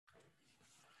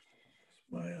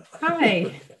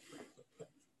Hi.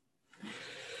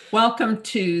 Welcome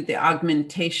to the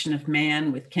Augmentation of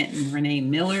Man with Kent and Renee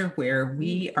Miller, where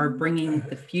we are bringing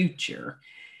the future.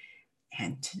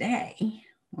 And today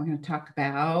we're going to talk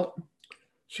about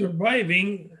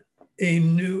surviving a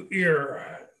new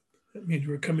era. That means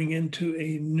we're coming into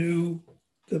a new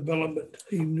development,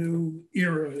 a new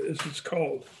era, as it's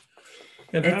called,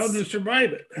 and how to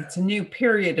survive it. It's a new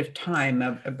period of time,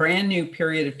 a brand new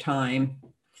period of time.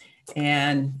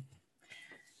 And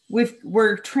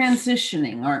we're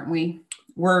transitioning, aren't we?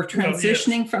 We're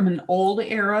transitioning from an old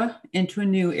era into a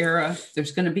new era.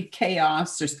 There's going to be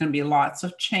chaos. There's going to be lots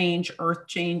of change, earth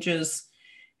changes.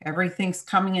 Everything's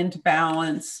coming into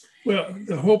balance. Well,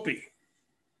 the Hopi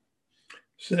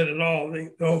said it all.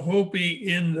 The Hopi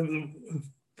in the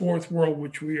fourth world,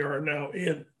 which we are now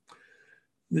in.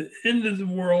 The end of the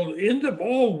world, end of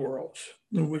all worlds,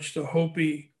 in which the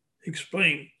Hopi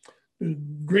explain. There's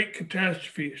great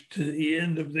catastrophes to the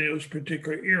end of those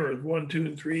particular eras, 1, 2,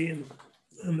 and 3,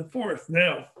 and the fourth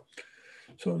now.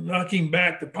 So knocking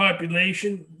back the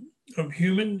population of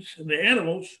humans and the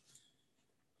animals.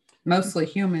 Mostly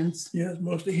humans. Yes,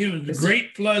 mostly humans.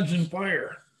 Great floods and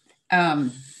fire.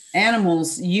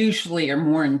 Animals usually are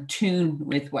more in tune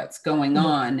with what's going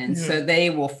on, and so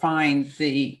they will find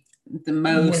the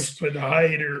most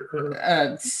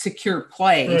secure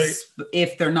place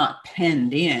if they're not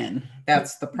penned in.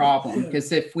 That's the problem,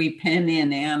 because if we pen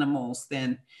in animals,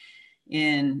 then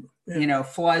in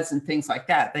floods and things like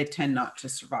that, they tend not to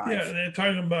survive. Yeah, they're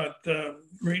talking about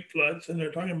great floods, and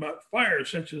they're talking about fires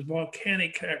such as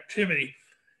volcanic activity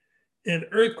and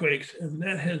earthquakes, and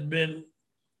that has been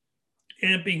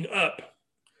amping up.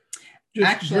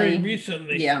 Actually, very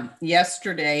recently. Yeah,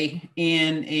 yesterday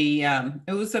in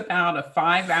it was about a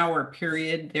 5-hour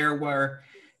period. There were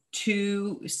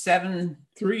 2 7+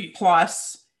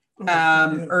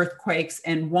 earthquakes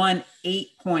and one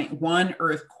 8.1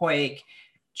 earthquake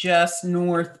just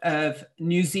north of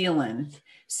New Zealand.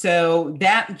 So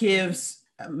that gives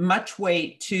much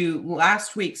weight to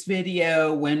last week's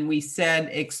video when we said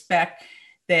expect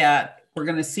that we're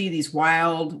going to see these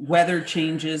wild weather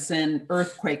changes and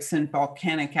earthquakes and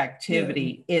volcanic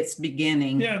activity. Yeah. It's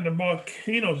beginning. Yeah, the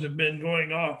volcanoes have been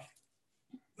going off.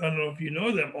 I don't know if you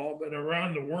know them all, but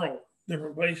around the world,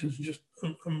 different places, just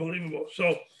unbelievable.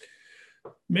 So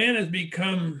man has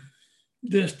become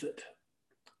distant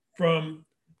from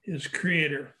his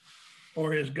creator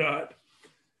or his God.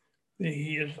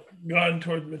 He has gone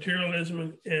towards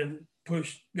materialism and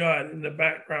pushed God in the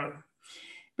background.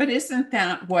 But isn't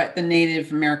that what the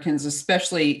Native Americans,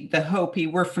 especially the Hopi,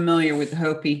 we're familiar with the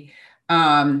Hopi,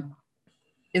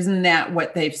 isn't that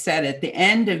what they've said at the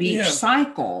end of each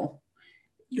cycle?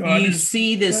 You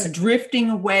see this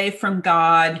drifting away from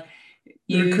God.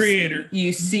 The creator.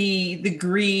 You see the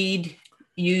greed.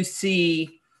 You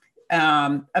see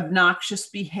obnoxious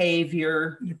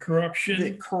behavior. The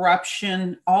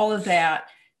corruption. All of that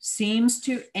seems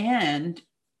to end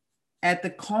at the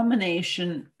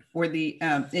culmination or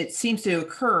it seems to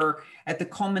occur at the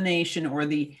culmination or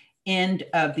the end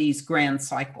of these grand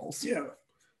cycles. Yeah.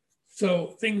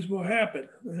 So things will happen,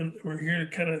 and we're here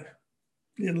to kind of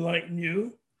enlighten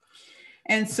you.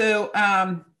 And so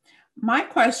my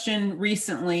question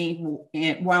recently,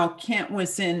 while Kent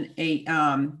was in a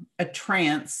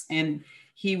trance and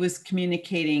he was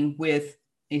communicating with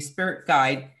a spirit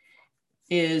guide,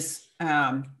 is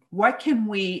what can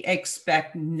we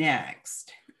expect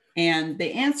next? And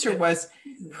the answer was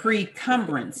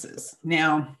precumbrances.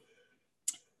 Now,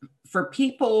 for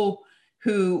people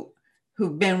who've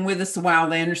been with us a while,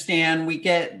 they understand we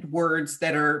get words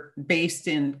that are based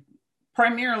in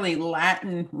primarily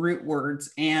Latin root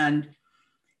words, and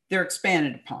they're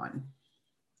expanded upon.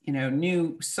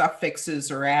 New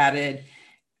suffixes are added,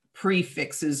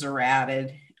 prefixes are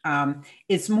added.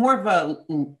 It's more of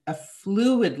a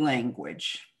fluid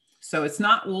language, so it's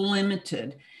not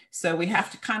limited. So we have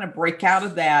to kind of break out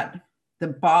of the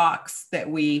box that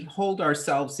we hold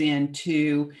ourselves in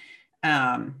to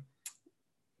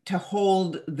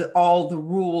hold all the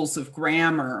rules of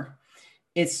grammar.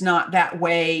 It's not that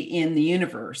way in the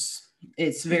universe.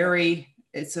 It's a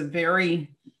very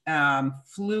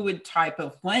fluid type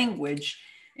of language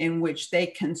in which they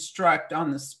construct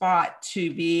on the spot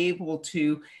to be able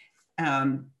to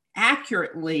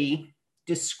accurately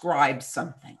describe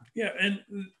something. Yeah, and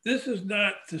this is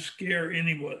not to scare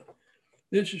anyone.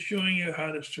 This is showing you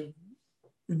how to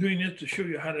we're doing this to show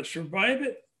you how to survive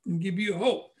it and give you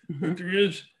hope. Mm-hmm. That there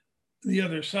is the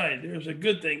other side. There's a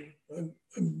good thing,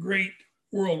 a great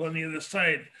world on the other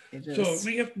side. So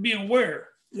we have to be aware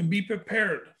and be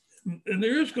prepared. And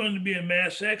there is going to be a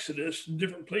mass exodus in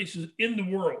different places in the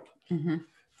world. Mm-hmm.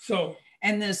 So,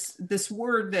 and this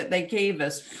word that they gave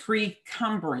us,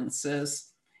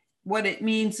 precumbrances, what it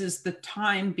means is the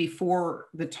time before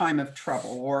the time of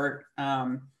trouble, or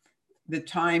the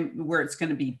time where it's going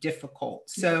to be difficult.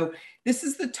 So this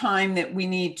is the time that we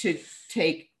need to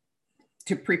take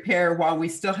to prepare while we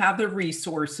still have the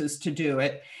resources to do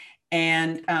it,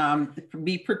 and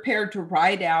be prepared to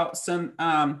ride out some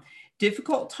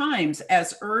difficult times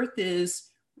as Earth is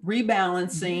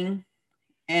rebalancing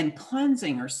and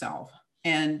cleansing herself.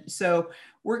 And so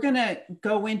we're going to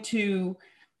go into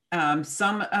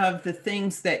some of the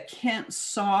things that Kent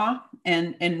saw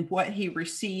and what he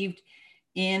received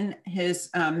in his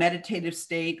meditative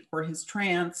state or his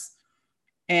trance.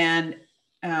 And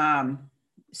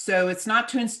so it's not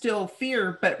to instill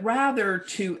fear, but rather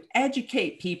to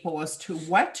educate people as to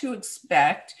what to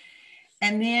expect.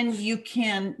 And then you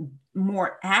can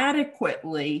more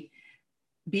adequately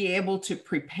be able to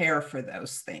prepare for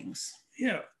those things.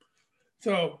 Yeah.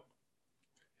 So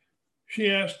she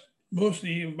asked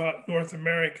mostly about North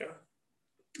America,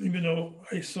 even though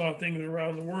I saw things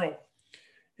around the world.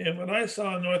 And when I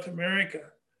saw North America,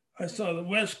 I saw the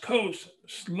West Coast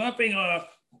sloughing off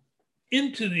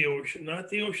into the ocean, not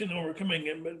the ocean overcoming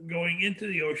it, but going into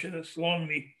the ocean. It's along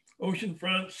the ocean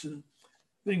fronts and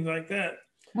things like that.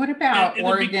 What about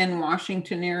Oregon,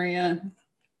 Washington area?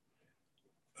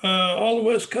 All the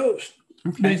West Coast,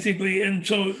 basically. And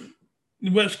so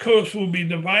the West Coast will be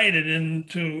divided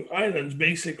into islands,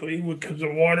 basically, because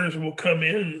the waters will come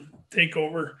in and take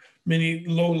over many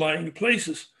low-lying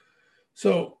places.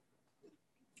 So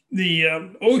the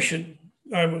ocean,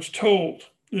 I was told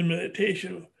in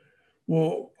meditation,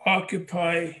 will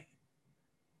occupy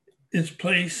its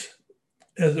place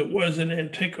as it was in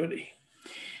antiquity.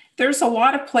 There's a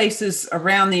lot of places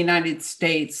around the United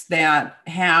States that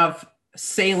have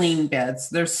saline beds.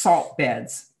 There's salt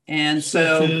beds. And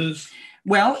so,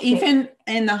 well, even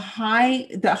in the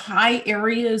high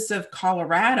areas of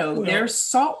Colorado, there's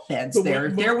salt beds there.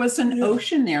 There was an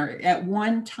ocean there at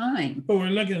one time. But we're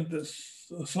looking at this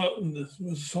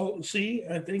Salton Sea,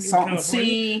 I think. Salton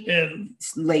Sea and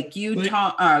Lake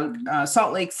Utah,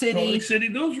 Salt Lake City. Salt Lake City,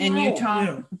 those in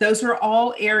Utah. Those are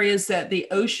all areas that the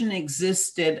ocean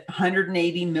existed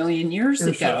 180 million years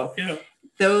ago. So,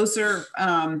 those are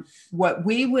what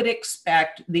we would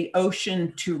expect the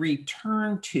ocean to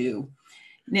return to.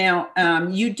 Now,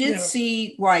 you did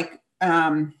see like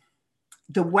the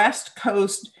West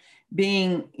Coast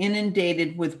being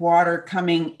inundated with water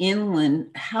coming inland.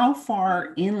 How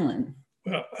far inland?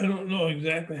 Well, I don't know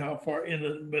exactly how far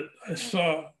inland, but I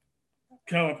saw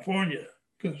California,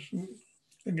 because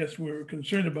I guess we were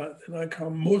concerned about it. And I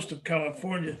call most of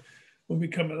California will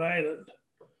become an island.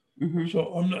 Mm-hmm.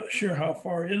 So I'm not sure how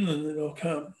far inland it'll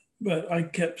come, but I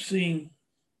kept seeing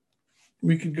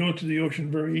we could go to the ocean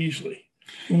very easily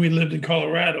when we lived in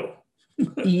Colorado.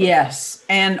 Yes.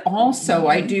 And also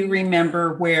I do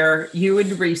remember where you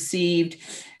had received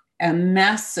a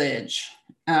message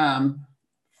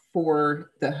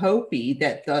for the Hopi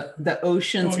that the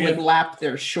oceans would lap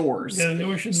their shores. Yeah, the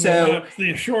oceans would lap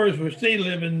the shores, which they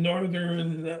live in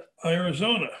northern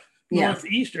Arizona,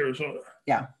 northeast Arizona.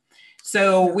 Yeah.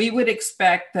 So we would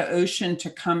expect the ocean to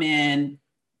come in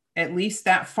at least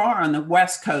that far on the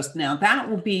West Coast. Now that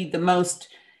will be the most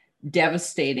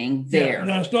devastating there. Yeah,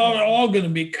 now it's not all going to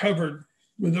be covered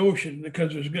with ocean,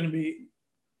 because there's going to be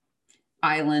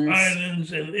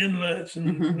islands and inlets,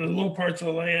 and the low parts of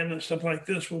the land and stuff like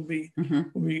this will be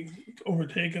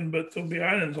overtaken, but there'll be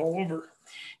islands all over.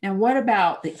 Now, what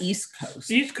about the East Coast?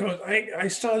 East Coast, I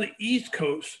saw the East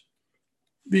Coast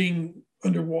being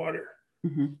underwater,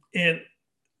 and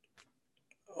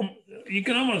you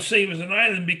can almost say it was an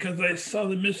island, because I saw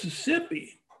the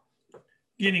Mississippi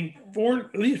getting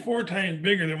at least four times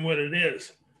bigger than what it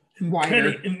is. And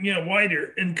wider.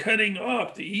 Wider, and cutting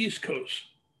off the East Coast.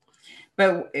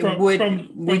 But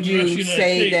would you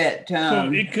say that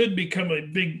so it could become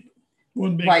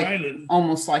one big island,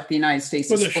 almost like the United States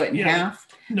is split in half?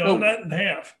 No, not in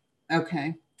half.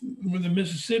 Okay. Where the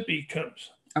Mississippi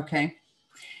comes. Okay.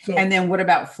 So, and then what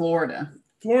about Florida?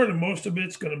 Florida, most of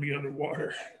it's going to be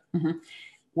underwater.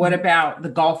 What about the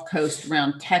Gulf Coast,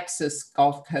 around Texas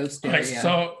Gulf Coast area? I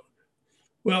saw,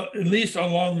 well, at least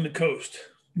along the coast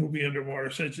will be underwater,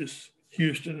 such as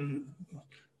Houston and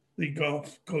the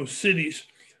Gulf Coast cities.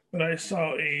 But I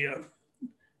saw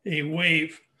a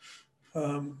wave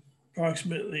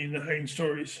approximately 8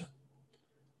 stories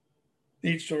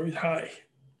high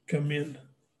come in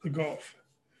the Gulf.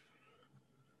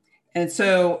 And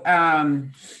so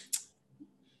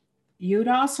you'd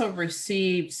also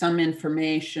received some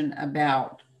information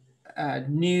about a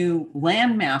new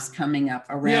landmass coming up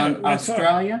around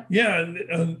Australia.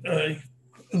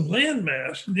 A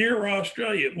landmass near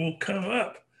Australia will come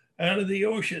up out of the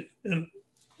ocean, and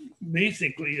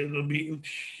basically it'll be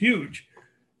huge,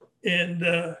 and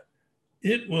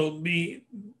it will be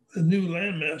a new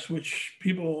landmass which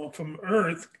people from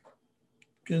Earth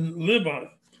can live on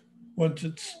once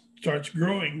it starts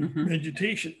growing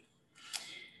vegetation.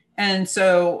 And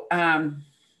so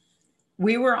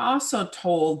we were also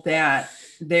told that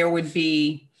there would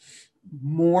be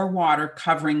more water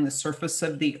covering the surface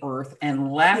of the earth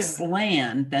and less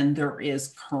land than there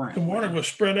is currently. The water will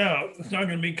spread out. It's not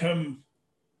going to become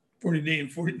 40 days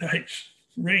and 40 nights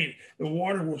rain. The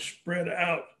water will spread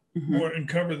out more and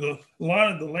cover a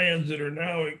lot of the lands that are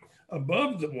now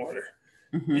above the water.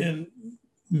 And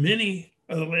many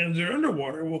of the lands that are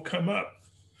underwater will come up.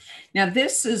 Now,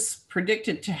 this is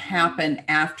predicted to happen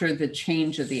after the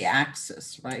change of the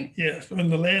axis, right? Yes, when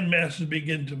the land masses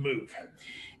begin to move.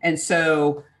 And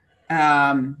so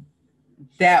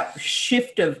that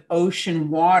shift of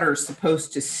ocean water is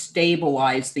supposed to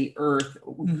stabilize the earth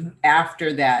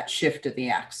after that shift of the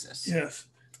axis. Yes,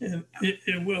 and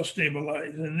it will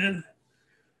stabilize. And then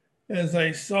as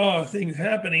I saw things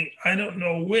happening, I don't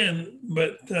know when,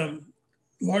 but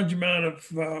large amount of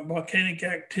volcanic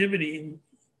activity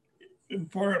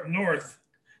far up north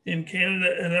in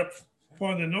Canada and up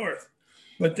farther north.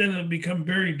 But then it'll become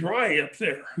very dry up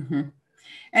there.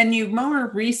 And you more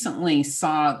recently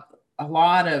saw a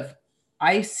lot of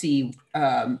icy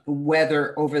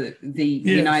weather over the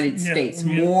United States,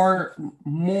 more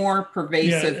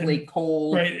pervasively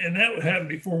cold. Right, and that would happen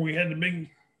before we had the big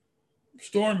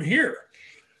storm here.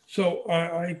 So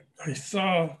I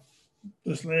saw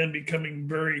this land becoming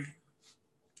very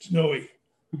snowy,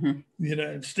 the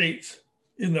United States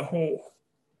in the whole.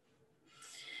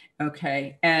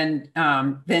 Okay, and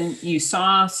then you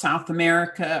saw South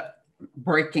America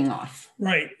breaking off.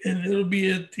 Right, and it'll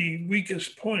be at the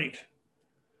weakest point.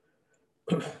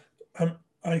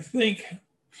 I think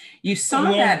you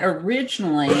saw that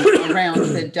originally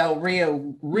around the Del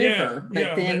Rio River,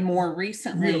 but then more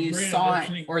recently you saw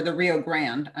it, or the Rio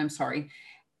Grande, I'm sorry,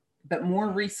 but more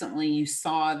recently you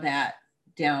saw that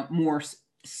down more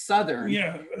southern,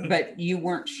 but you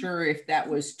weren't sure if that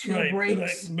was two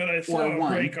breaks but I saw or a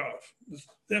one. break off. It's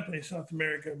definitely South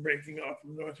America breaking off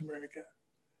from North America.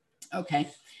 Okay.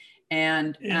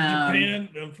 And in Japan,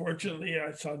 unfortunately,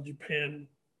 I saw Japan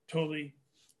totally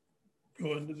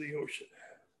go into the ocean.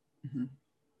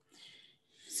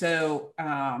 So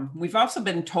we've also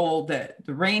been told that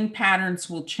the rain patterns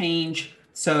will change.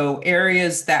 So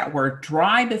areas that were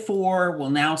dry before will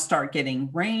now start getting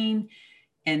rain,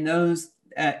 and those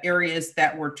areas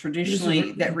that were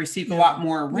traditionally that received a lot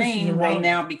more rain will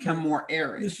now become more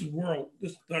arid. This is world.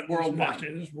 This is not worldwide.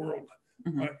 This is world.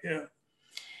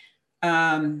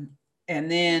 And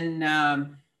then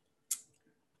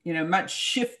much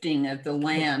shifting of the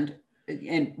land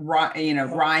and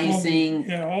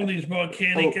rising. All these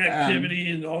volcanic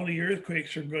activity and all the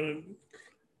earthquakes are going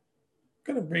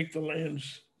to break the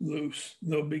lands loose.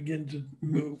 They'll begin to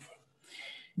move,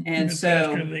 and so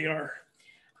faster than they are.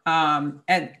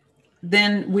 And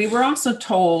then we were also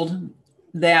told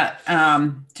that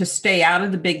to stay out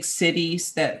of the big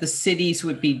cities, that the cities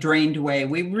would be drained away.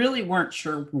 We really weren't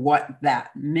sure what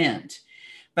that meant.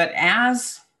 But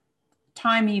as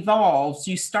time evolves,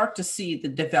 you start to see the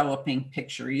developing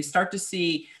picture. You start to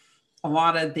see a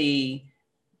lot of the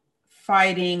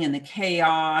fighting and the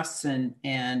chaos and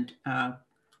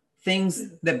things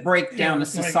that break down a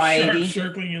society. Like sharks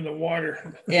circling in the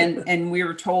water. and we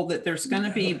were told that there's going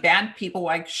to be bad people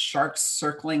like sharks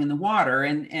circling in the water,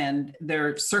 and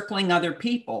they're circling other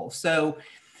people. So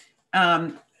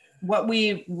what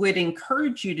we would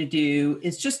encourage you to do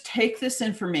is just take this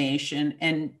information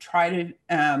and try to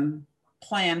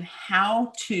plan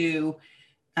how to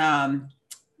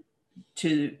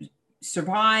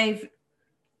survive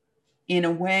in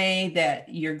a way that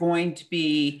you're going to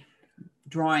be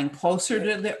drawing closer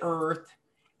to the earth,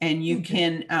 and you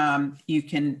can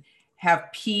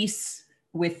have peace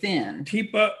within.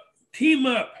 Team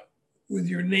up with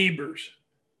your neighbors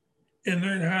and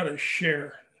learn how to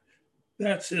share.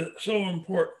 That's so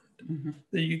important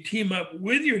that you team up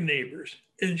with your neighbors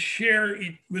and share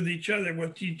with each other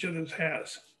what each other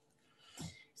has.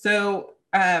 So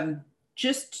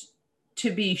just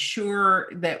to be sure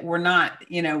that we're not,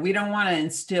 we don't want to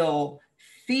instill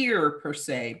fear per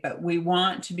se, but we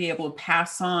want to be able to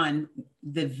pass on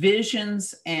the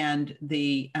visions and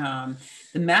the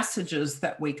messages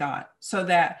that we got, so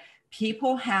that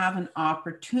people have an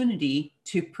opportunity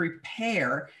to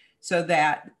prepare, so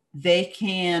that they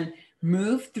can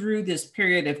move through this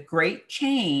period of great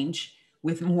change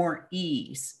with more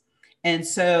ease. And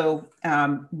so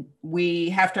we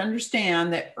have to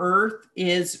understand that Earth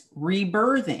is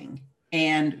rebirthing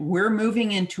and we're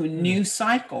moving into a new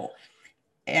cycle.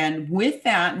 And with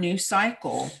that new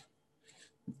cycle,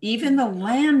 even the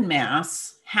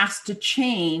landmass has to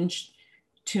change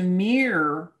to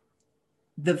mirror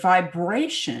the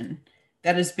vibration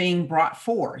that is being brought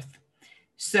forth.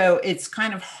 So it's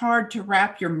kind of hard to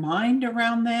wrap your mind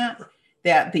around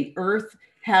that the earth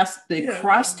the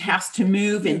crust has to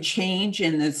move and change,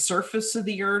 and the surface of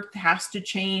the earth has to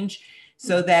change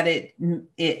so that it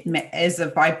is a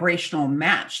vibrational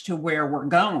match to where we're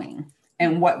going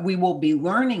and what we will be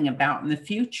learning about in the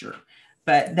future.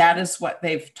 But that is what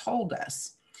they've told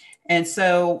us. And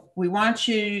so we want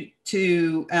you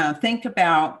to think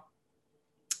about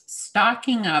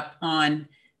stocking up on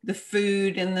the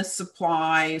food and the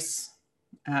supplies.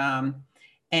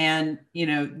 And, you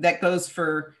know, that goes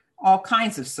for all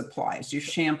kinds of supplies, your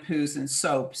shampoos and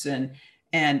soaps and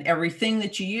everything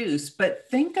that you use. But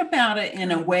think about it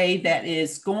in a way that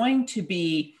is going to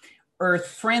be earth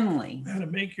friendly. How to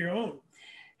make your own.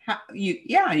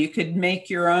 You could make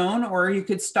your own, or you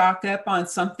could stock up on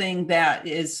something that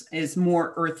is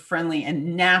more earth friendly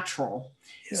and natural.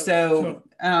 Yeah, so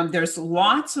there's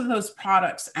lots of those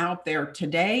products out there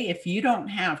today. If you don't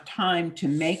have time to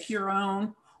make your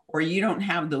own, or you don't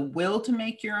have the will to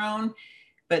make your own,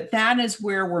 but that is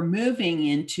where we're moving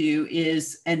into,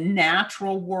 is a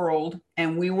natural world,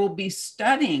 and we will be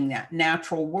studying that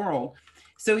natural world.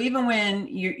 So even when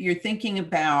you're thinking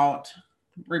about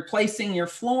replacing your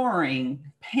flooring,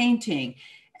 painting,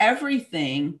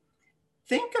 everything,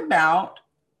 think about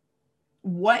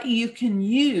what you can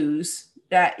use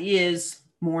that is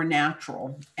more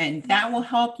natural, and that will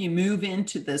help you move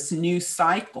into this new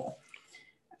cycle.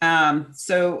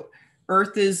 So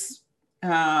Earth is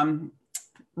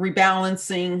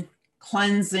rebalancing,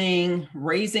 cleansing,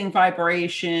 raising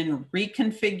vibration,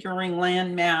 reconfiguring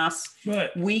landmass.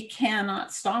 But we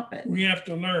cannot stop it. We have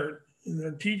to learn. And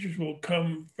the teachers will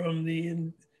come from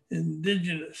the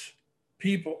indigenous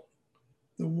people,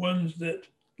 the ones that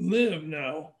live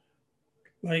now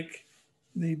like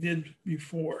they did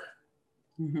before.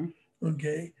 Mm-hmm.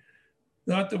 Okay.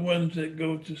 Not the ones that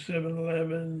go to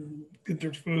 7-Eleven, get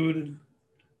their food and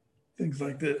things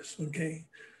like this. Okay.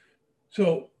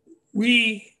 So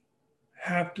we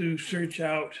have to search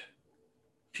out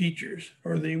teachers,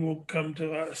 or they will come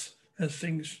to us as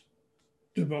things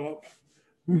develop.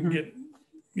 Mm-hmm.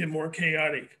 get more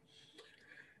chaotic.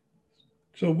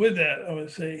 So with that, I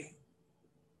would say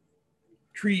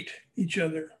treat each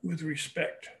other with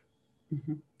respect.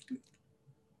 Mm-hmm.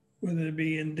 Whether it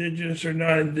be indigenous or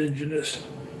not indigenous,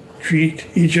 treat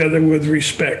each other with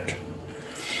respect.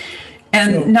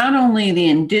 And not only the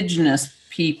indigenous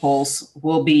peoples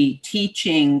will be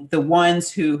teaching the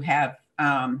ones who have,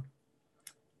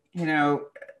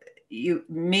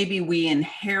 maybe we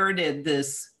inherited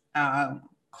this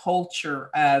culture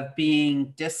of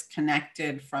being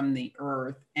disconnected from the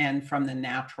earth and from the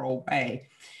natural way.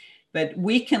 But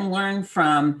we can learn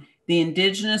from the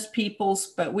indigenous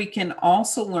peoples, but we can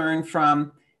also learn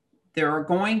from, there are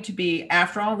going to be,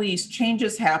 after all these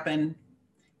changes happen,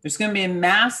 there's going to be a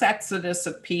mass exodus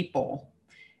of people.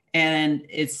 And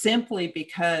it's simply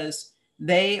because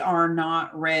they are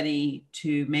not ready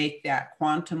to make that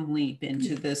quantum leap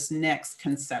into this next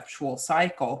conceptual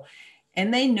cycle.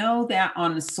 And they know that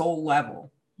on a soul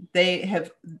level.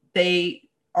 They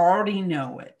already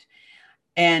know it.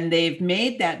 And they've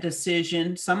made that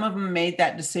decision. Some of them made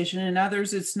that decision, and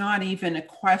others, it's not even a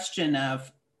question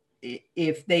of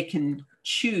if they can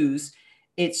choose.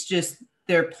 It's just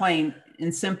they're plain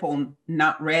and simple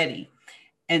not ready.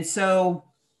 And so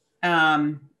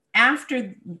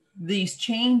after these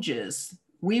changes,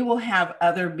 we will have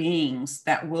other beings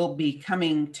that will be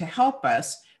coming to help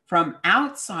us from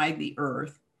outside the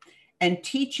earth and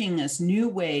teaching us new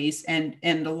ways and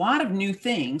a lot of new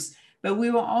things. But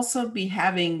we will also be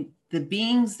having the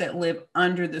beings that live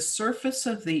under the surface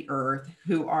of the earth,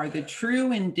 who are the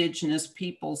true indigenous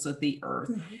peoples of the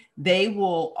earth. Mm-hmm. They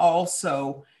will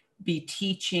also be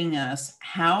teaching us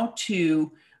how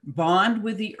to bond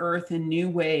with the earth in new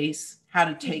ways, how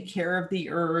to take care of the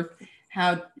earth,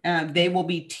 how they will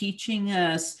be teaching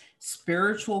us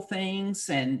spiritual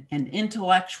things and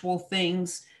intellectual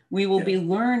things. We will be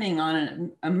learning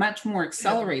on a much more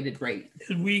accelerated rate.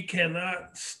 And we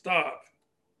cannot stop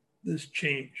this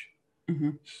change. Mm-hmm.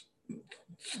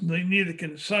 Neither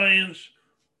can science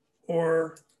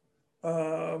or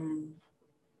type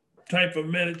of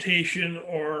meditation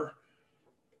or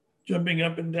jumping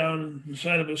up and down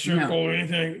inside of a circle or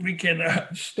anything. We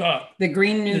cannot stop. The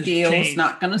Green New Deal is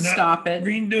not going to stop it.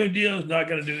 Green New Deal is not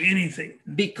going to do anything.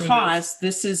 Because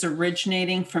this is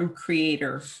originating from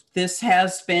Creator. This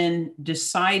has been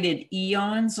decided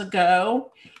eons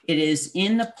ago. It is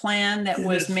in the plan that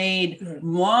was made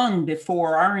long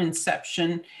before our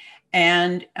inception.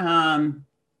 And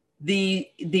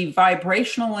the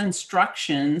vibrational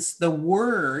instructions, the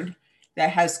word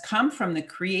that has come from the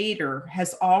Creator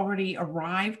has already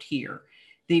arrived here.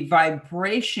 The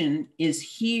vibration is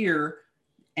here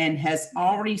and has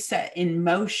already set in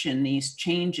motion these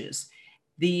changes.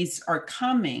 These are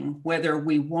coming whether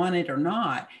we want it or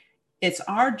not. It's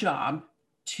our job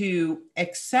to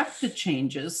accept the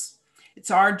changes.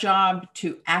 It's our job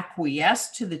to acquiesce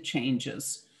to the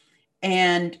changes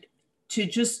and to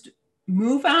just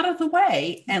move out of the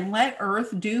way and let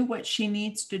Earth do what she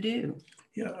needs to do.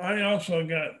 Yeah, I also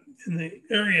got in the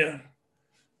area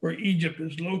where Egypt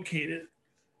is located,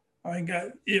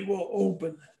 it will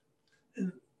open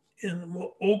and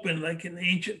will open like in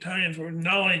ancient times where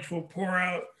knowledge will pour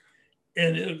out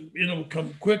and it'll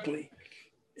come quickly.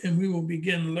 And we will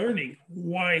begin learning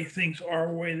why things are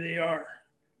the way they are.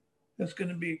 That's going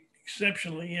to be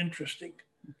exceptionally interesting.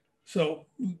 So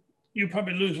you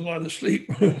probably lose a lot of sleep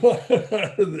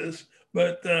out of this,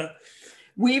 but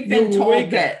we've been told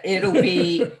that it'll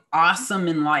be awesome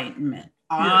enlightenment.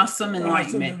 Awesome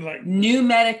enlightenment. New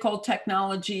medical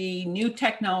technology, new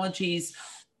technologies.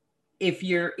 If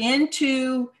you're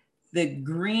into the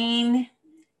green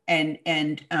and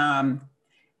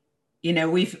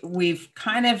we've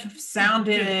kind of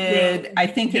sounded, I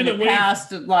think in the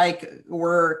past, like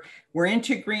we're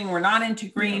into green, we're not into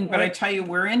green, but I tell you,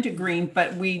 we're into green,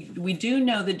 but we do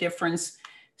know the difference.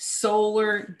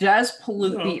 Solar does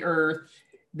pollute the earth.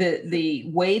 The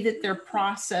way that they're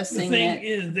processing it. The thing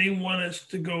is, they want us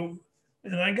to go,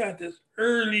 and I got this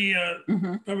early,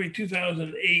 probably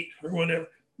 2008 or whatever,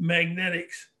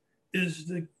 magnetics is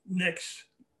the next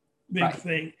big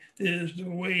thing, is the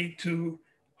way to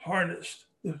harness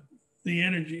the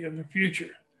energy of the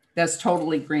future. That's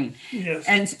totally green.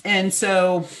 Yes. And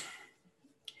so,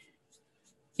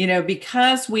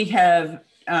 because we have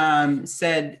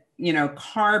said,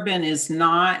 carbon is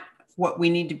not what we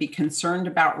need to be concerned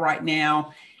about right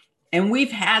now. And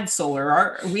we've had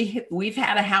solar. We've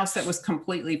had a house that was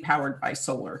completely powered by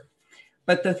solar.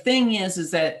 But the thing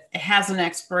is that it has an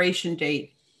expiration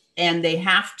date and they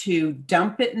have to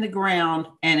dump it in the ground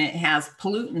and it has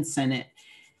pollutants in it.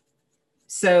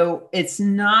 So it's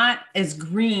not as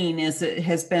green as it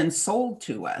has been sold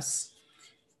to us.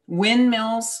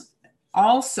 Windmills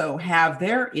also have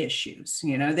their issues.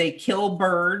 They kill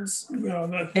birds. Well,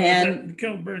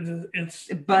 kill birds. It's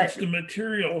the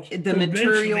materials. The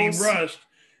materials rust,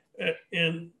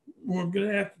 and we're going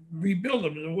to have to rebuild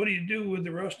them. And what do you do with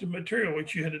the rusted material,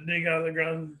 which you had to dig out of the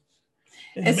ground?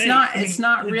 It's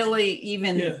not really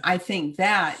even. I think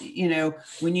that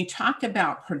when you talk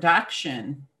about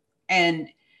production, and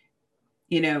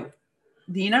the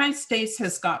United States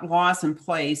has got laws in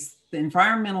place, the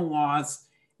environmental laws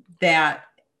that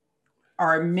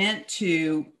are meant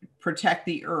to protect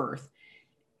the earth.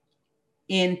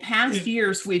 In past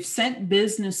years, we've sent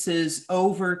businesses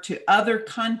over to other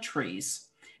countries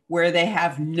where they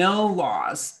have no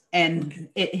laws, and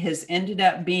it has ended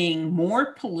up being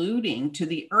more polluting to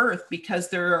the earth because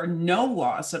there are no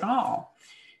laws at all.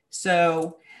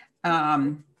 So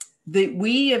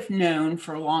we have known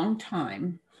for a long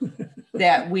time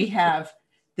that we have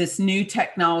this new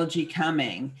technology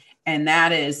coming, and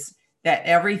that is that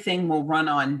everything will run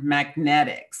on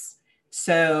magnetics.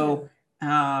 So,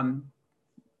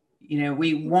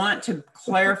 we want to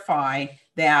clarify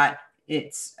that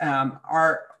it's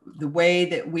the way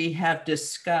that we have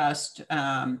discussed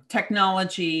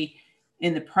technology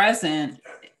in the present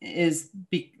is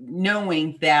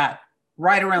knowing that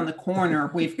right around the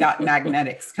corner, we've got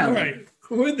magnetics coming. All right.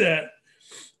 With that,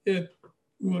 if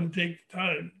we want to take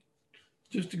time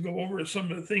just to go over some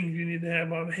of the things you need to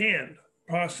have on hand,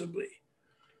 possibly.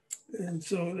 And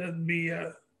so that'd be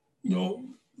no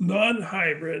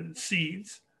non-hybrid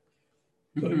seeds.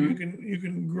 So you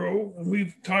can grow, and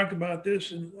we've talked about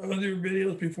this in other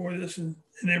videos before this and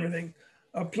everything,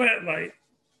 a plant light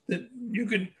that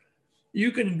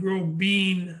you can grow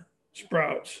bean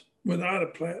sprouts without a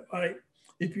plant light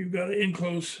if you've got an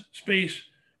enclosed space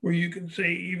where you can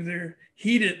say either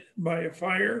heat it by a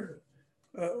fire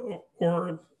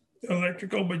or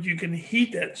electrical, but you can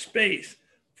heat that space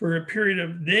for a period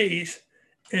of days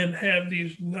and have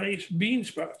these nice bean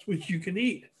sprouts, which you can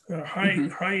eat,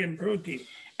 high in protein.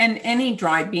 And any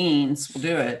dry beans will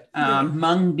do it.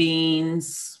 Mung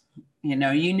beans, you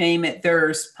know, you name it,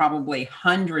 there's probably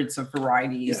hundreds of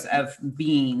varieties Yeah. of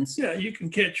beans. Yeah, you can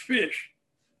catch fish.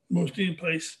 Most any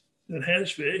place that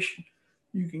has fish,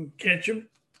 you can catch them,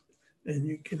 and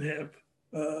you can have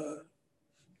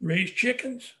raised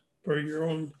chickens for your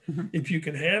own. Mm-hmm. If you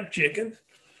can have chickens,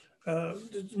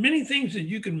 there's many things that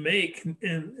you can make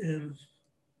and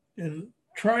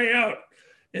try out.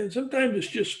 And sometimes it's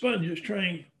just fun, just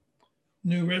trying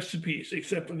new recipes,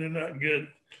 except when they're not good.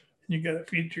 You got to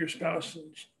feed to your spouse.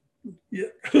 And, yeah,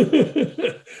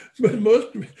 but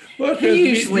most He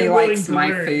usually likes my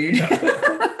learn. food.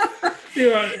 You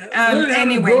know, learn how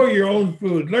to grow your own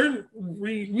food.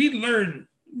 We learn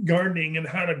gardening and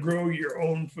how to grow your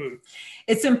own food.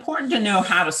 It's important to know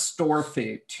how to store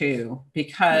food too,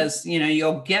 because you know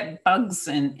you'll get bugs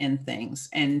and things,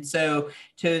 and so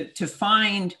to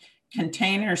find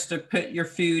containers to put your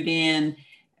food in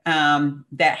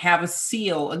that have a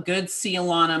seal, a good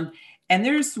seal on them. And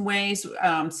there's ways,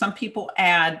 some people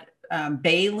add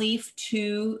bay leaf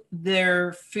to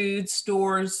their food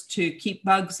stores to keep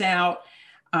bugs out.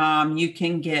 You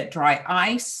can get dry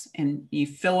ice and you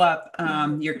fill up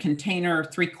your container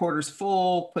 3/4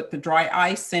 full, put the dry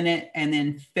ice in it, and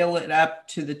then fill it up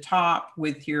to the top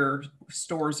with your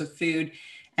stores of food.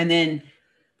 And then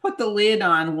put the lid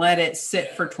on, let it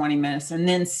sit for 20 minutes, and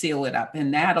then seal it up.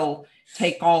 And that'll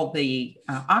take all the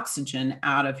oxygen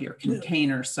out of your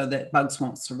container so that bugs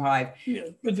won't survive. Yeah,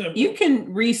 but you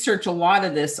can research a lot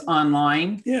of this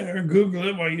online. Yeah, or Google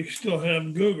it while you still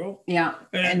have Google. Yeah.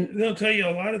 And they'll tell you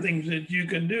a lot of things that you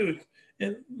can do.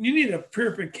 And you need a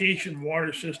purification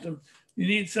water system. You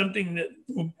need something that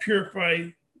will purify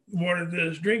water that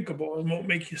is drinkable and won't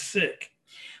make you sick.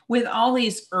 With all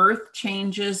these earth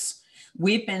changes,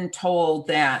 we've been told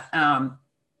that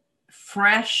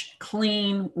fresh,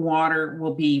 clean water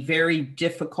will be very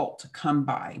difficult to come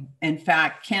by. In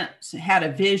fact, Kent had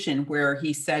a vision where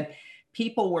he said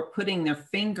people were putting their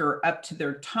finger up to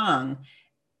their tongue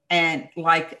and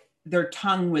like their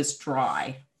tongue was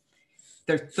dry.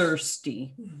 They're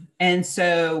thirsty. And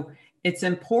so it's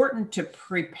important to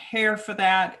prepare for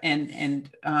that and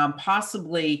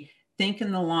possibly think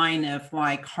in the line of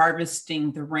like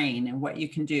harvesting the rain and what you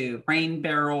can do, rain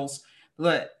barrels.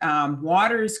 But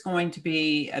water is going to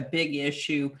be a big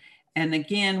issue. And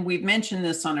again, we've mentioned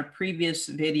this on a previous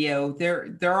video.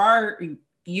 There are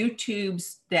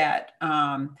YouTubes that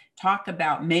talk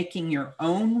about making your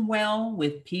own well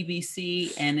with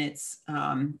PVC, and it's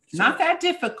not that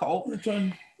difficult. It's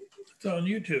on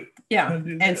YouTube. Yeah,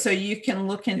 and so you can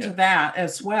look into that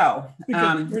as well.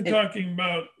 Because we're talking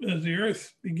about as the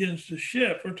earth begins to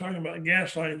shift, we're talking about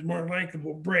gas lines more likely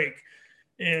will break.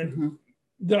 And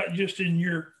not just in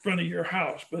your front of your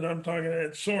house, but I'm talking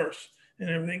at source and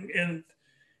everything. And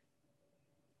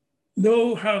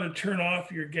know how to turn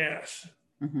off your gas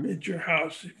at your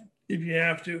house if you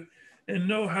have to, and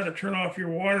know how to turn off your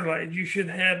water lines. You should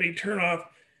have a turn off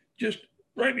just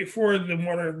right before the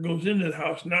water goes into the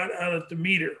house, not out at the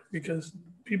meter, because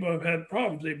people have had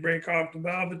problems. They break off the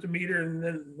valve at the meter and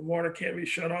then the water can't be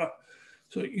shut off.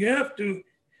 So you have to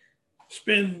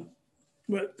spend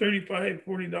what, $35,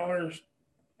 $40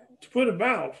 to put a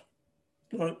valve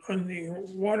on the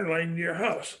water line to your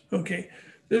house. Okay,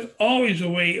 there's always a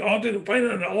way. Find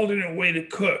an alternate way to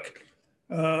cook.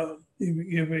 If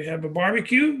you have a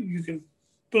barbecue, you can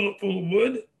fill it full of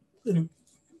wood and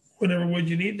whatever wood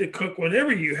you need to cook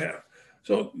whatever you have.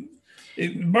 So,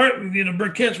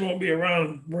 briquettes won't be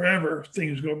around wherever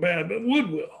things go bad, but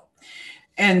wood will.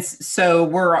 And so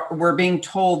we're being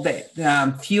told that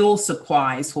fuel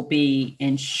supplies will be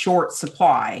in short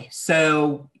supply.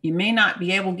 So you may not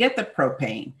be able to get the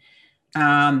propane.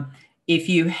 If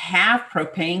you have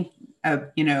propane,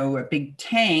 a big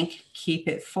tank, keep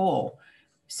it full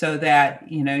so that,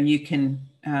 you can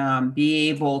be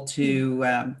able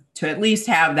to at least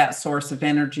have that source of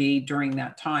energy during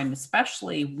that time,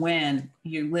 especially when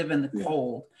you live in the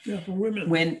cold. Yeah, for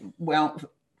women.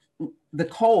 The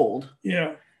cold.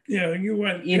 Yeah.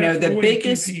 The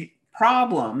biggest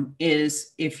problem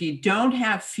is if you don't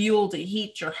have fuel to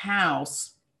heat your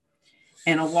house,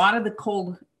 and a lot of the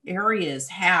cold areas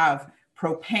have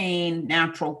propane,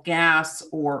 natural gas,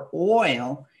 or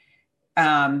oil,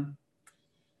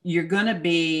 you're going to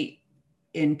be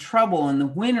in trouble in the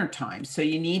wintertime. So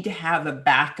you need to have a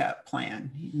backup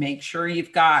plan. Make sure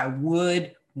you've got a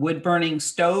wood burning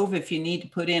stove if you need to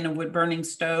put in a wood burning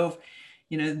stove.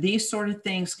 These sort of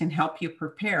things can help you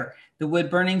prepare. The wood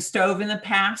burning stove in the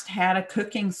past had a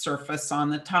cooking surface on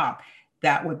the top.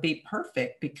 That would be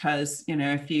perfect because,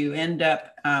 if you end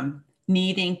up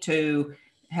needing to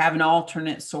have an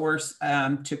alternate source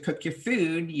to cook your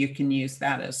food, you can use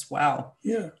that as well.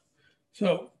 Yeah.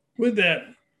 So with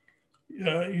that,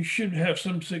 you should have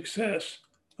some success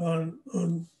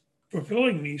on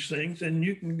fulfilling these things, and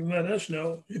you can let us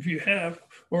know if you have,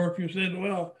 or if you said,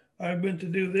 well, I've been to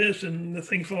do this and the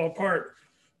thing fell apart.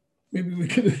 Maybe we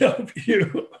can help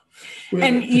you.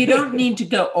 And you don't need to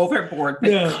go overboard,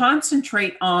 but Yeah.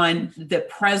 concentrate on the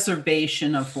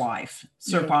preservation of life,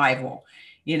 survival.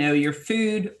 You know, your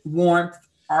food, warmth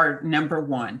are number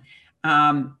one.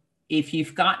 If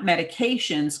you've got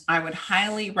medications, I would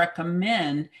highly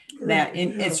recommend that.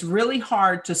 It's really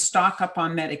hard to stock up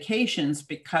on medications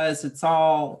because it's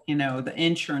all, you know, the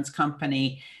insurance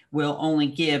company will only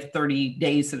give 30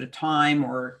 days at a time,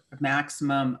 or a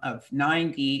maximum of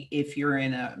 90 if you're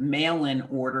in a mail-in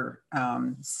order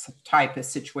type of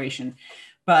situation.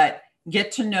 But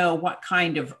get to know what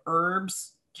kind of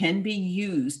herbs can be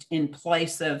used in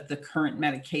place of the current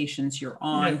medications you're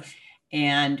on. Yes.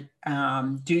 And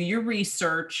do your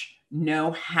research,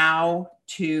 know how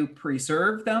to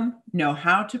preserve them, know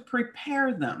how to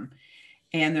prepare them.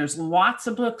 And there's lots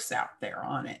of books out there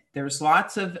on it. There's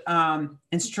lots of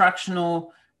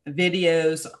instructional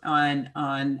videos on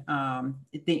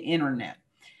the internet.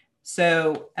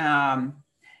 So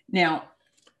now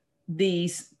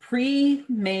these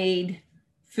pre-made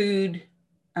food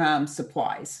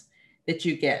supplies that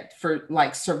you get for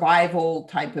like survival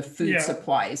type of food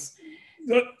supplies.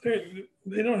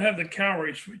 They don't have the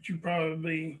calories which you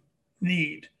probably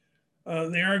need.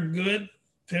 They are good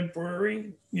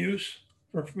temporary use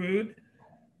for food,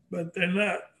 but they're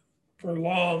not for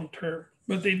long term.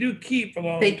 But they do keep a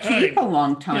long time. They keep a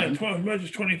long time. Yeah, as much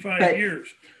as 25 years.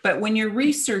 But when you're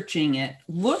researching it,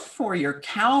 look for your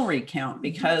calorie count,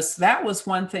 because that was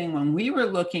one thing when we were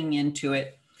looking into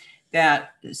it,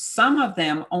 that some of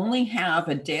them only have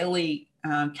a daily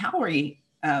calorie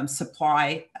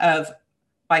supply of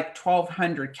like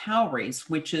 1,200 calories,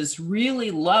 which is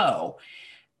really low.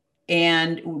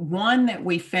 And one that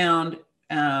we found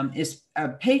is a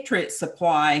Patriot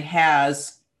Supply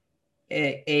has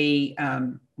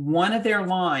one of their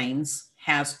lines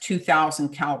has 2,000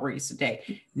 calories a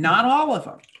day. Not all of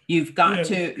them. You've got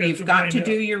to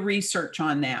do your research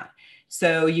on that.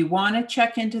 So you want to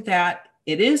check into that.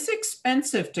 It is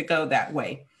expensive to go that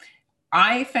way.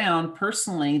 I found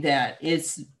personally that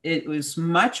it was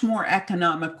much more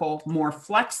economical, more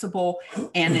flexible,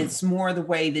 and it's more the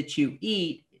way that you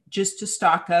eat, just to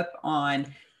stock up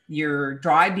on your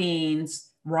dry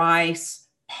beans, rice,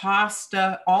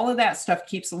 pasta. All of that stuff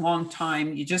keeps a long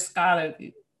time. You just got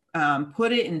to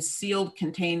put it in sealed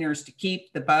containers to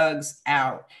keep the bugs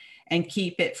out and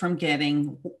keep it from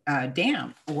getting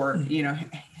damp or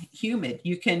humid.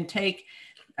 You can take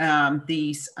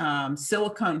these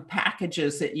silicone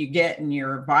packages that you get in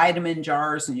your vitamin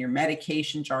jars and your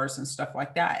medication jars and stuff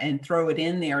like that, and throw it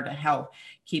in there to help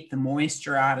keep the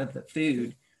moisture out of the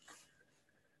food.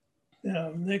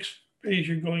 Next page,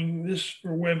 you're going, this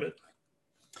for women.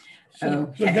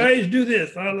 So Okay. guys do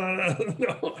this.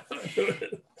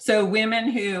 So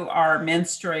women who are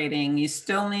menstruating, you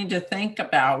still need to think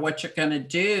about what you're going to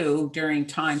do during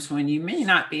times when you may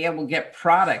not be able to get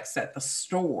products at the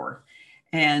store.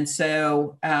 And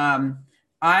so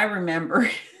I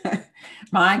remember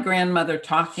my grandmother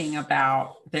talking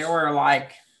about, there were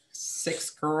like 6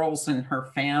 girls in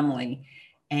her family,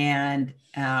 and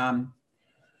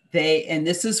and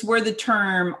this is where the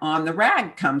term on the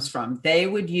rag comes from. They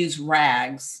would use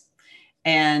rags.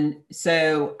 And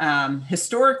so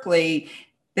historically,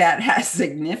 that has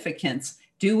significance.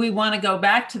 Do we want to go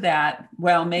back to that?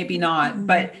 Well, maybe not,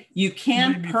 but you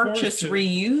can purchase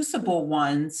reusable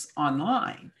ones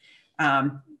online,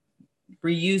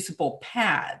 reusable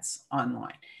pads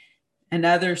online.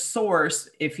 Another source,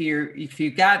 if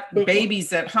you got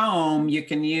babies at home, you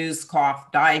can use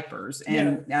cloth diapers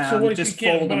and so what just if you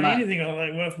can't fold them buy up. anything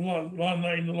online? What if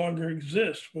online no longer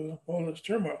exists with all this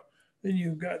turmoil? Then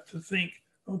you've got to think,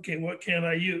 okay, what can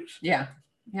I use? Yeah.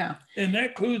 And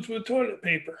that includes with toilet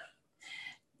paper.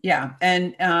 Yeah.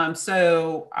 And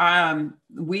so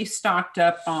we stocked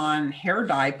up on hair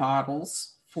dye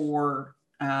bottles for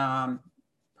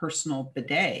personal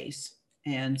bidets.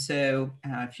 And so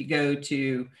if you go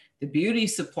to the beauty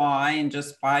supply and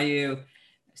just buy you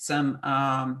some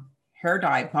hair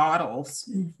dye bottles.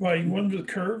 Buy ones with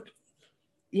curved?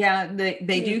 Yeah,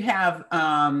 they do have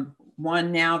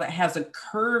one now that has a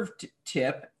curved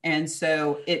tip. And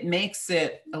so it makes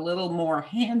it a little more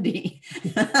handy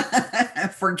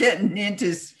for getting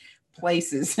into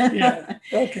places. Yeah,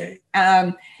 okay.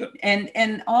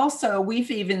 And also we've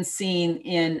even seen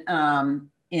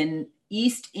in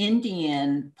East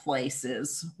Indian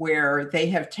places where they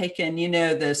have taken,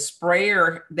 the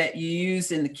sprayer that you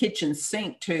use in the kitchen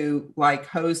sink to like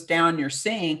hose down your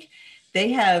sink.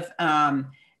 They have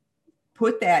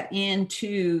put that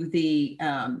into the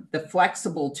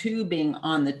flexible tubing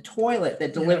on the toilet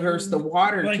that delivers the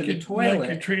water to the toilet. Like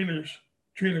your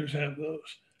trailers have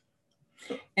those.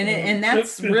 And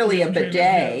that's really a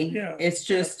bidet. Yeah. It's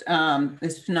just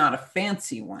it's not a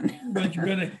fancy one. But you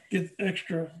better get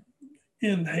extra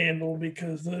end handle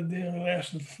because they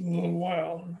last a little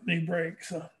while. They break.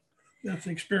 So that's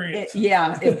experience.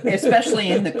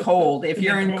 Especially in the cold. If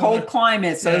you're in cold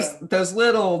climates, those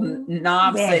little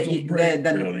knobs that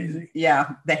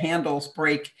the handles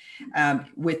break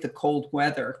with the cold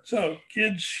weather. So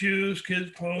kids' shoes,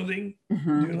 kids' clothing.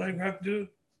 Do you like have to do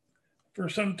for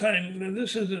some time? Now,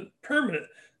 this isn't permanent.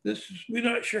 We're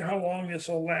not sure how long this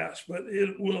will last, but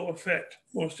it will affect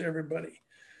most everybody.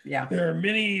 Yeah. There are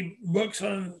many books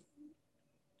on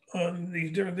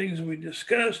these different things that we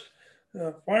discussed.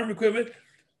 Farm equipment.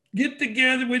 Get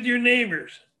together with your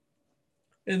neighbors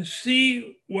and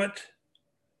see what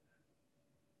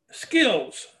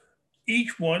skills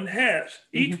each one has.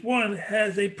 Each one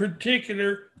has a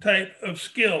particular type of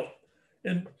skill,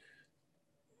 and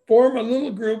form a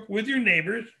little group with your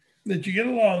neighbors that you get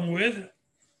along with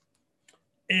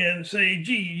and say,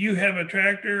 gee, you have a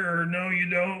tractor, or no, you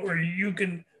don't, or you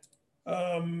can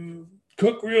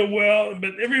cook real well.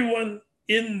 But everyone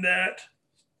in that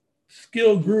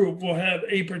skill group will have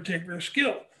a particular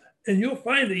skill, and you'll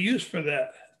find a use for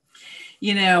that.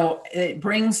 It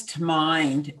brings to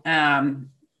mind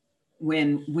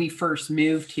when we first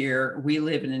moved here, we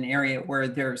live in an area where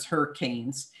there's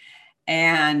hurricanes,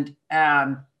 and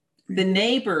the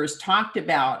neighbors talked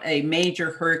about a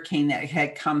major hurricane that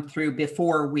had come through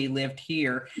before we lived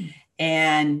here.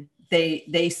 And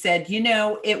they said,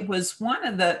 it was one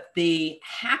of the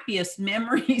happiest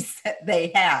memories that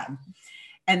they had.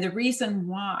 And the reason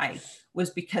why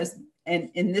was because,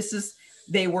 and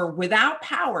they were without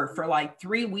power for like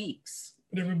 3 weeks.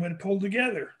 Everybody pulled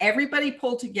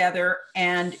together.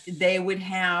 And they would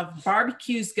have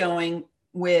barbecues going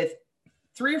with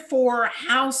 3 or 4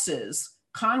 houses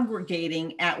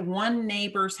congregating at one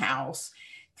neighbor's house,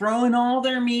 throwing all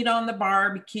their meat on the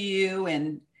barbecue.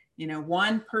 And,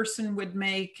 one person would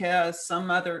make some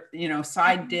other,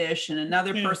 side dish, and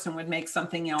another person would make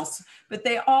something else. But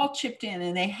they all chipped in,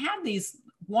 and they had these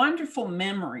wonderful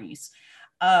memories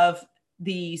of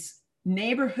these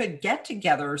neighborhood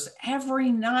get-togethers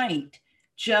every night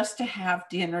just to have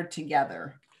dinner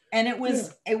together. And it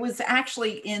was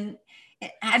actually in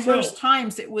adverse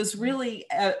times, it was really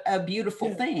a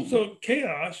beautiful thing. So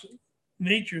chaos,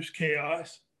 nature's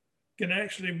chaos, can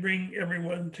actually bring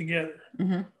everyone together.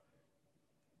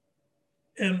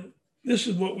 And this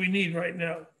is what we need right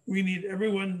now. We need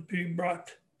everyone to be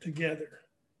brought together,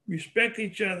 respect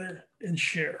each other, and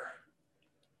share.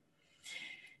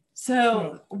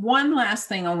 So one last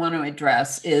thing I want to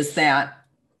address is that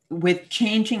with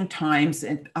changing times,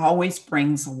 it always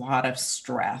brings a lot of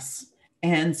stress.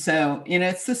 And so,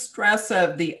 it's the stress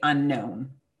of the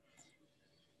unknown.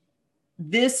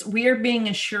 We are being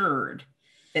assured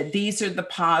that these are the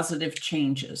positive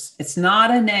changes. It's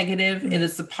not a negative, it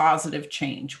is a positive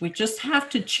change. We just have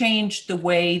to change the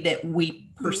way that we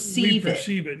perceive it.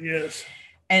 Yes.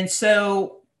 And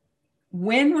so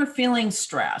when we're feeling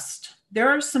stressed, there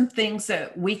are some things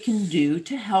that we can do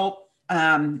to help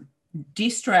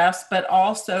de-stress, but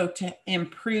also to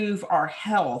improve our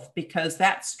health, because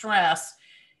that stress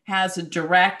has a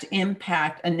direct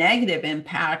impact, a negative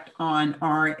impact on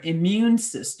our immune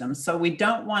system. So we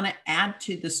don't want to add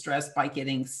to the stress by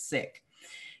getting sick.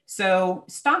 So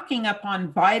stocking up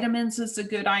on vitamins is a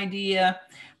good idea.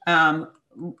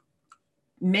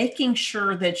 Making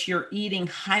sure that you're eating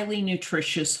highly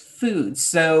nutritious foods.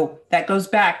 So that goes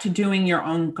back to doing your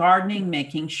own gardening,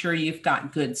 making sure you've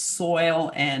got good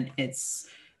soil and it's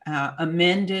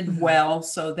amended well,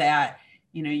 so that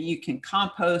you can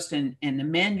compost and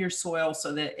amend your soil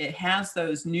so that it has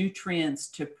those nutrients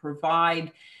to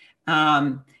provide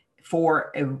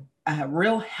for a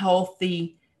real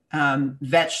healthy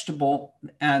vegetable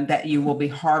that you will be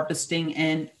harvesting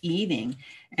and eating.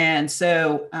 And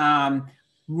so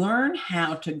learn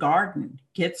how to garden,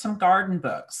 get some garden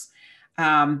books.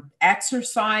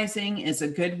 Exercising is a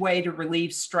good way to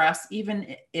relieve stress,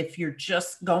 even if you're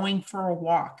just going for a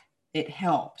walk. It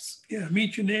helps. Yeah,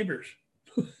 meet your neighbors.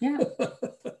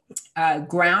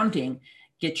 Grounding,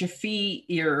 get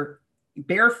your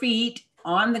bare feet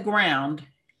on the ground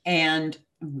and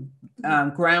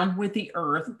ground with the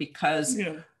earth, because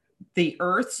the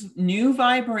earth's new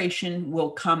vibration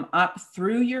will come up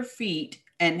through your feet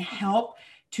and help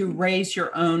to raise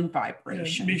your own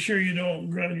vibration. Be sure you don't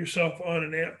ground yourself on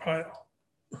an ant pile.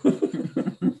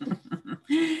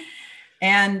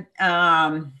 And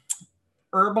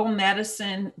herbal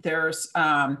medicine, there's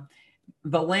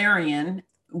valerian,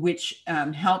 which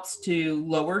helps to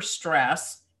lower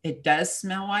stress. It does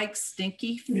smell like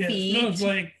stinky feet. Yeah, it smells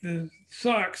like the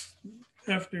socks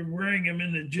after wearing them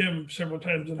in the gym several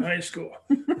times in high school.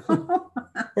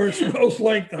 Or it smells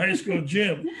like the high school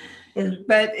gym. Or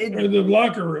the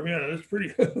locker room. Yeah, that's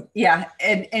pretty. Yeah,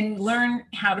 and learn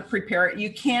how to prepare it.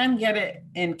 You can get it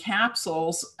in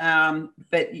capsules,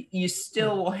 but you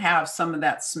still will have some of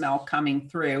that smell coming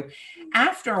through.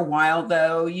 After a while,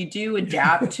 though, you do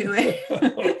adapt to it,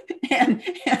 and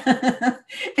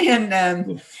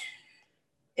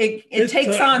it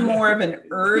takes on more of an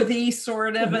earthy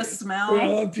sort of a smell.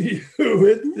 Well, up to you.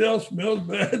 It still smells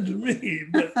bad to me,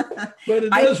 but it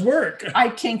does work. I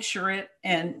tincture it,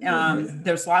 and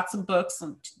there's lots of books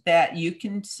that you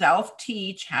can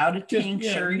self-teach how to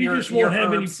tincture your herbs. You just won't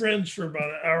have any friends for about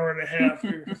an hour and a half.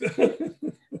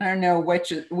 I don't know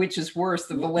which is worse,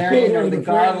 the valerian or the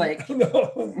garlic.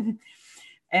 No.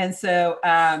 And so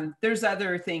there's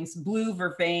other things, blue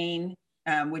vervain,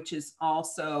 which is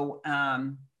also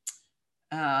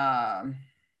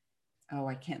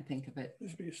I can't think of it.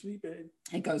 This would be a sleep aid.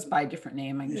 It goes by a different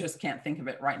name. I just can't think of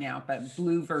it right now. But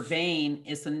blue vervain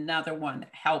is another one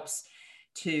that helps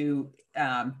to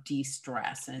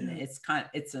de-stress, and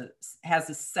has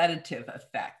a sedative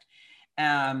effect.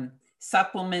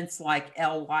 Supplements like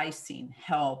L-lysine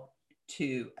help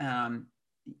to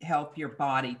help your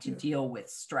body to deal with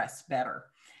stress better.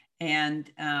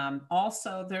 And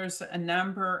also there's a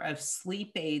number of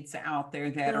sleep aids out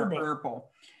there that are herbal.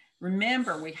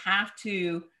 Remember, we have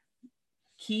to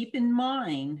keep in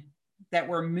mind that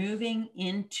we're moving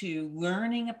into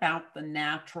learning about the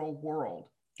natural world.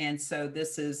 And so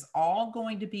this is all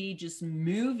going to be just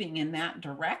moving in that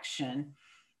direction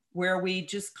where we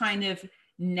just kind of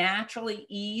naturally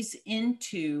ease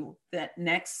into that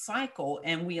next cycle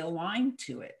and we align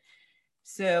to it.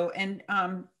 So, and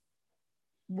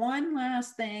one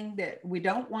last thing that we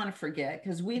don't want to forget,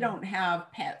 because we don't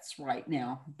have pets right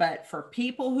now, but for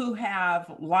people who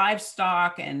have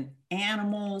livestock and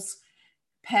animals,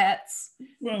 pets,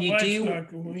 you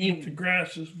livestock will eat the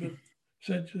grasses, but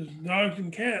such as dogs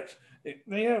and cats,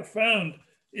 they have found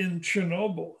in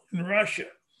Chernobyl in Russia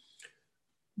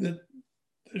that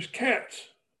there's cats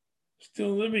still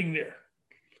living there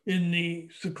in the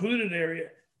secluded area,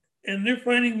 and they're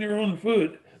finding their own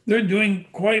food. They're doing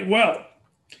quite well.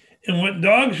 And what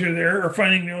dogs are there are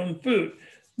finding their own food.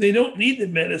 They don't need the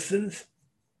medicines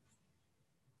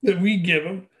that we give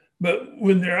them, but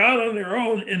when they're out on their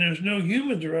own and there's no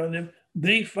humans around them,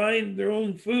 they find their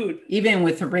own food. Even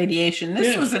with the radiation.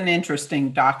 This was an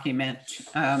interesting documentary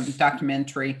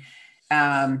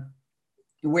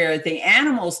where the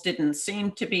animals didn't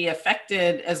seem to be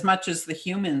affected as much as the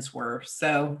humans were.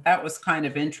 So that was kind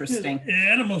of interesting. The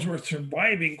animals were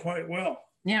surviving quite well.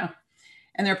 Yeah.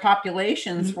 And their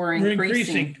populations were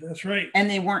increasing. That's right. And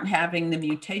they weren't having the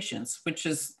mutations, which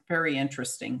is very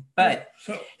interesting. But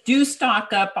do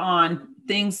stock up on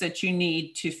things that you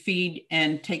need to feed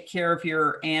and take care of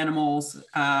your animals,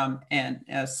 and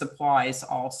supplies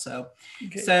also.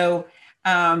 Okay. So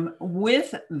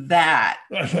with that.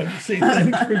 I'd like to say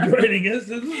thanks for joining us.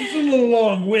 It's a little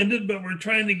long-winded, but we're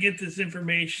trying to get this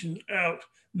information out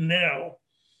now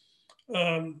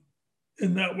and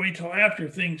not wait till after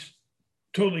things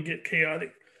totally get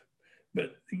chaotic,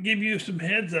 but to give you some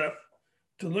heads up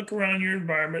to look around your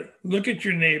environment, look at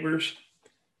your neighbors,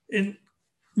 and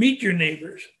meet your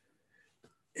neighbors.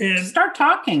 And start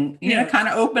talking, you know, kind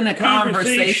of open a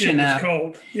conversation up.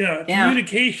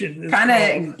 Communication.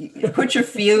 Kind of put your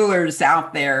feelers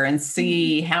out there and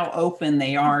see how open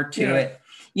they are to it.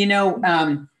 You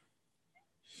know,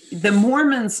 the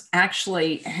Mormons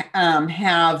actually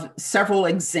have several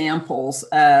examples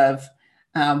of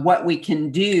what we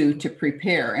can do to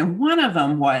prepare. And one of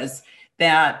them was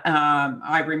that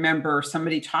I remember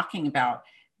somebody talking about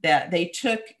that they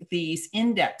took these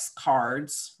index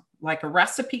cards, like a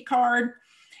recipe card,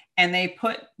 and they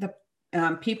put the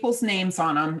people's names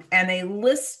on them, and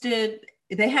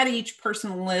they had each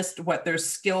person list what their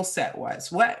skill set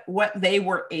was, what they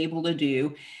were able to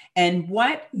do, and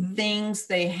what things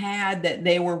they had that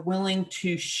they were willing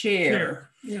to share.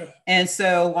 Yeah. And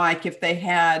so like if they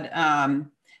had,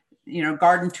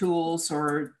 garden tools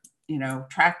or,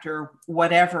 tractor,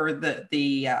 whatever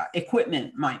the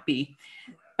equipment might be.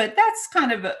 But that's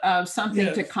kind of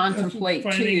something to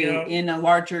contemplate too in a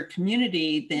larger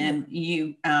community. Then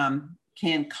you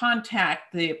can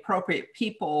contact the appropriate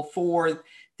people for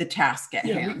the task at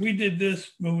hand. We did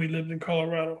this when we lived in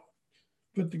Colorado,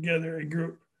 put together a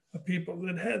group of people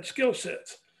that had skill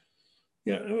sets.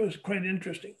 Yeah, it was quite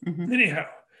interesting. Anyhow,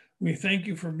 we thank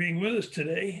you for being with us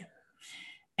today.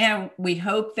 And we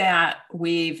hope that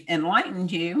we've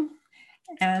enlightened you.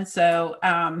 And so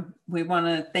we want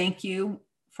to thank you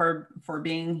for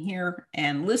being here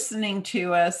and listening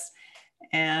to us.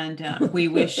 And we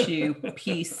wish you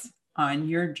peace on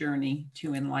your journey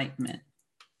to enlightenment.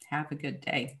 Have a good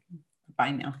day.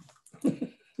 Bye now.